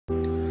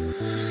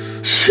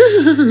did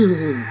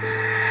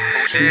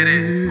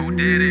it? Who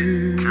did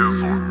it?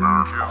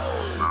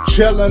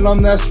 Chillin'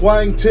 on that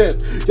swing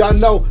tip. Y'all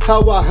know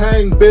how I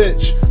hang,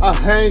 bitch. I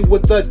hang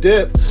with the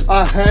dip.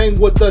 I hang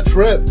with the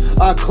trip.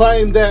 I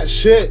claim that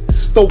shit.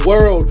 The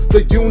world,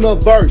 the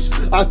universe.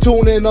 I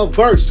tune in a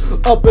verse.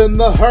 Up in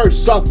the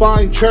hearse, I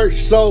find church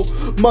so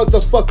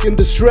motherfucking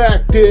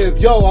distractive.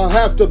 Yo, I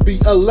have to be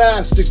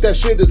elastic. That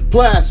shit is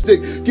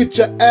plastic. Get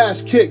your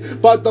ass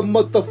kicked by the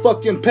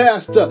motherfucking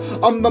pastor.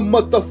 I'm the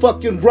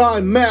motherfucking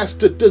rhyme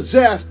master.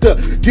 Disaster.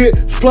 Get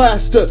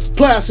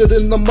plastered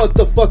in the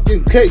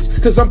motherfucking case.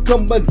 Cause I'm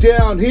coming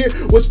down here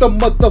with the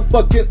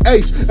motherfucking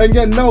ace. And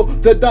you know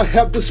that I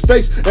have the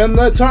space and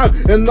the time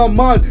and the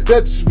mind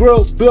that's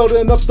real,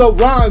 building up the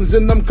rhymes.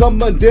 And I'm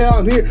coming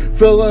down here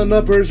filling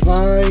up her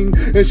spine.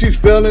 And she's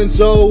feeling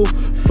so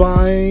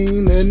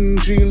fine.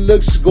 And she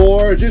looks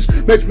gorgeous.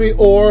 Makes me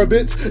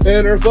orbit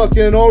in her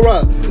fucking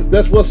aura.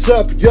 That's what's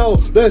up, yo.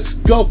 Let's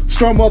go.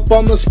 Storm up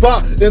on the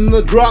spot in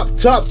the drop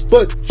top.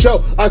 But yo,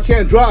 I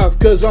can't drive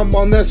cause I'm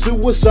on that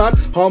suicide.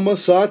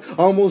 Homicide,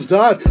 almost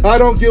died. I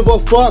don't give a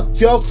fuck,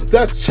 yo.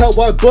 That's how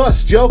I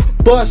bust, yo.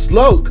 Bust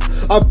loc.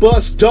 I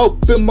bust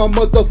dope in my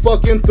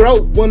motherfucking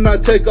throat when I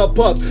take a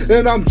puff.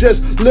 And I'm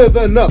just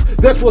living up.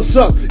 That's what's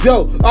up,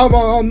 yo. I'm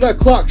on that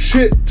clock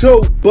shit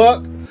too,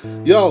 buck.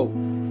 Yo,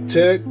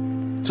 tick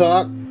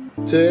tock,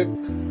 tick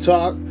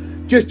tock.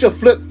 Get your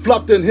flip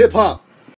flopped in hip hop.